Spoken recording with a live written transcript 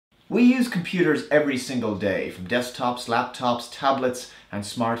We use computers every single day, from desktops, laptops, tablets, and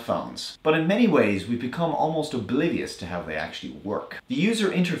smartphones. But in many ways, we've become almost oblivious to how they actually work. The user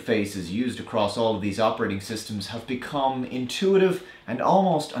interfaces used across all of these operating systems have become intuitive and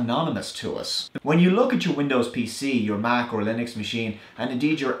almost anonymous to us. When you look at your Windows PC, your Mac or Linux machine, and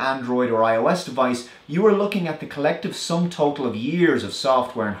indeed your Android or iOS device, you are looking at the collective sum total of years of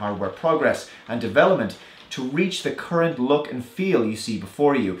software and hardware progress and development to reach the current look and feel you see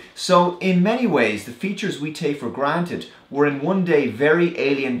before you. So in many ways, the features we take for granted were in one day very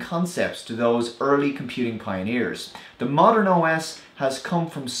alien concepts to those early computing pioneers. The modern OS has come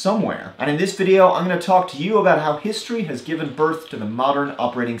from somewhere, and in this video I'm going to talk to you about how history has given birth to the modern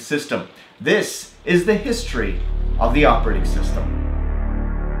operating system. This is the history of the operating system.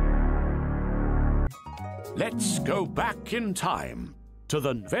 Let's go back in time to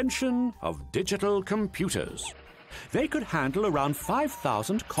the invention of digital computers. They could handle around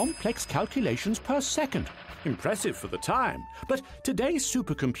 5,000 complex calculations per second. Impressive for the time, but today's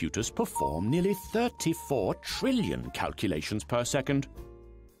supercomputers perform nearly 34 trillion calculations per second.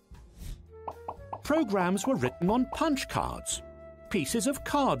 Programs were written on punch cards, pieces of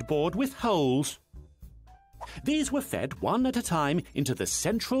cardboard with holes. These were fed one at a time into the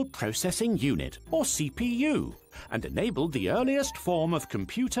Central Processing Unit, or CPU, and enabled the earliest form of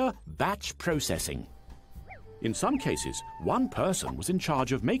computer, batch processing. In some cases, one person was in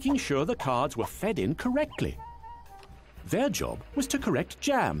charge of making sure the cards were fed in correctly. Their job was to correct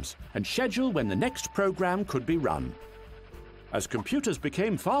jams and schedule when the next program could be run. As computers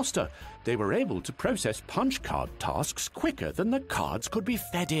became faster, they were able to process punch card tasks quicker than the cards could be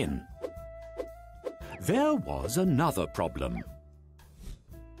fed in. There was another problem.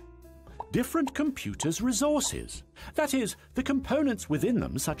 Different computers' resources, that is, the components within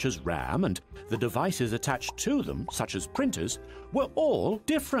them such as RAM and the devices attached to them such as printers, were all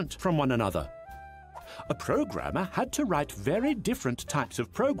different from one another. A programmer had to write very different types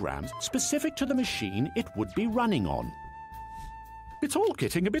of programs specific to the machine it would be running on. It's all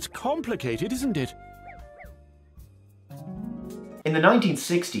getting a bit complicated, isn't it? In the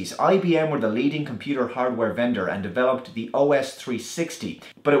 1960s, IBM were the leading computer hardware vendor and developed the OS/360,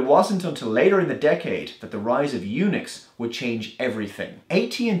 but it wasn't until later in the decade that the rise of Unix would change everything.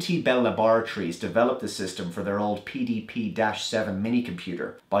 AT&T Bell Laboratories developed the system for their old PDP-7 mini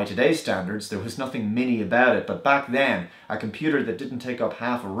computer. By today's standards, there was nothing mini about it, but back then, a computer that didn't take up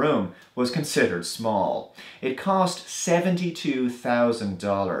half a room was considered small. It cost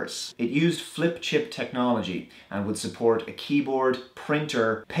 $72,000. It used flip chip technology and would support a keyboard,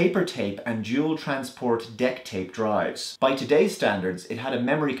 printer, paper tape, and dual transport deck tape drives. By today's standards, it had a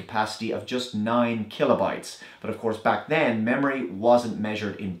memory capacity of just 9 kilobytes. But of course, back then, memory wasn't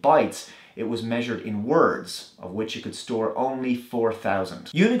measured in bytes. It was measured in words, of which it could store only 4,000.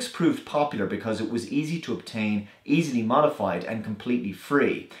 Unix proved popular because it was easy to obtain, easily modified, and completely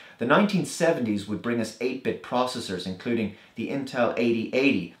free. The 1970s would bring us 8-bit processors, including the Intel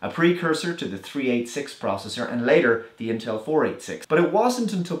 8080, a precursor to the 386 processor, and later the Intel 486. But it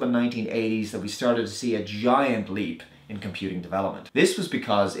wasn't until the 1980s that we started to see a giant leap in computing development. This was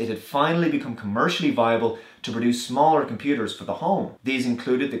because it had finally become commercially viable to produce smaller computers for the home. These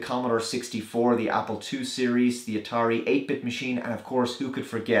included the Commodore 64, the Apple II series, the Atari 8-bit machine, and of course, who could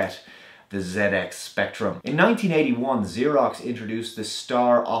forget the ZX Spectrum. In 1981, Xerox introduced the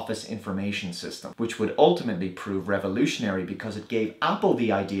Star Office Information System, which would ultimately prove revolutionary because it gave Apple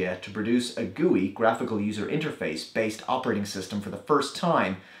the idea to produce a GUI, graphical user interface, based operating system for the first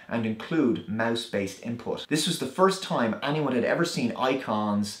time and include mouse-based input. This was the first time anyone had ever seen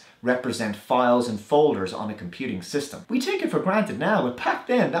icons represent files and folders on a computing system. We take it for granted now, but back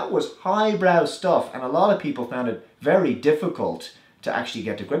then that was highbrow stuff, and a lot of people found it very difficult to actually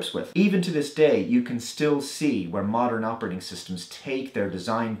get to grips with. Even to this day, you can still see where modern operating systems take their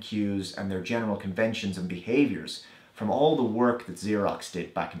design cues and their general conventions and behaviors from all the work that Xerox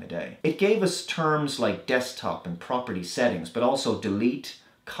did back in the day. It gave us terms like desktop and property settings, but also delete,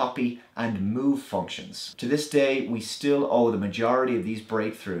 copy, and move functions. To this day, we still owe the majority of these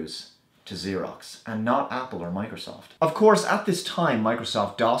breakthroughs to Xerox, and not Apple or Microsoft. Of course, at this time,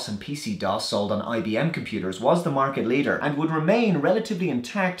 Microsoft DOS and PC-DOS sold on IBM computers was the market leader and would remain relatively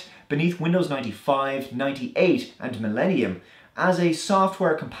intact beneath Windows 95, 98, and Millennium as a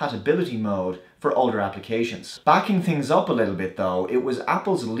software compatibility mode for older applications. Backing things up a little bit though, it was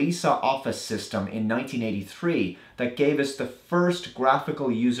Apple's Lisa Office system in 1983 that gave us the first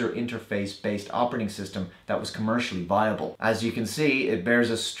graphical user interface based operating system that was commercially viable. As you can see, it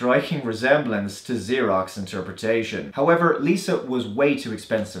bears a striking resemblance to Xerox interpretation. However, Lisa was way too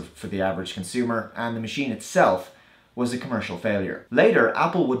expensive for the average consumer, and the machine itself was a commercial failure. Later,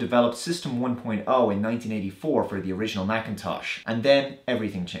 Apple would develop System 1.0 in 1984 for the original Macintosh, and then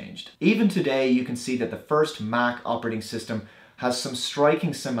everything changed. Even today, you can see that the first Mac operating system has some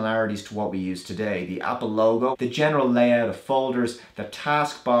striking similarities to what we use today. The Apple logo, the general layout of folders, the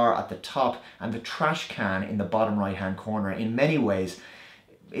taskbar at the top, and the trash can in the bottom right-hand corner. In many ways,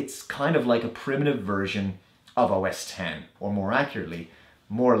 it's kind of like a primitive version of OS X, or more accurately,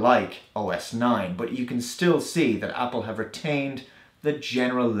 more like OS 9, but you can still see that Apple have retained the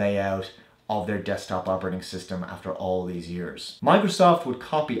general layout of their desktop operating system after all these years. Microsoft would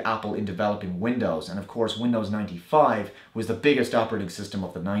copy Apple in developing Windows, and of course Windows 95 was the biggest operating system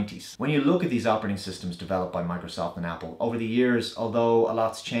of the 90s. When you look at these operating systems developed by Microsoft and Apple, over the years, although a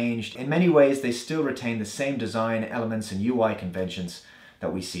lot's changed, in many ways they still retain the same design elements and UI conventions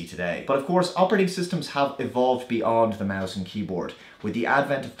that we see today. But of course, operating systems have evolved beyond the mouse and keyboard. With the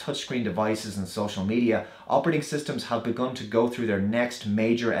advent of touchscreen devices and social media, operating systems have begun to go through their next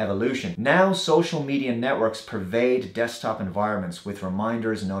major evolution. Now, social media networks pervade desktop environments with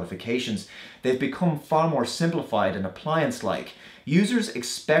reminders and notifications. They've become far more simplified and appliance-like. Users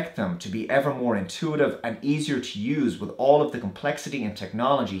expect them to be ever more intuitive and easier to use with all of the complexity and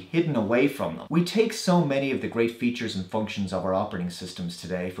technology hidden away from them. We take so many of the great features and functions of our operating systems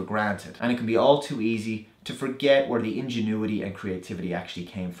today for granted, and it can be all too easy to forget where the ingenuity and creativity actually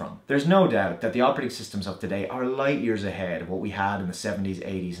came from. There's no doubt that the operating systems of today are light years ahead of what we had in the 70s,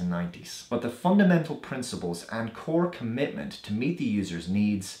 80s, and 90s. But the fundamental principles and core commitment to meet the user's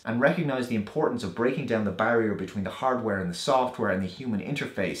needs and recognize the importance of breaking down the barrier between the hardware and the software and the human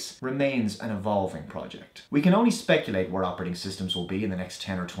interface remains an evolving project. We can only speculate where operating systems will be in the next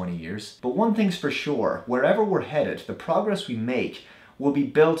 10 or 20 years, but one thing's for sure, wherever we're headed, the progress we make will be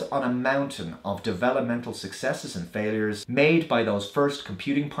built on a mountain of developmental successes and failures made by those first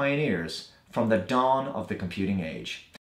computing pioneers from the dawn of the computing age.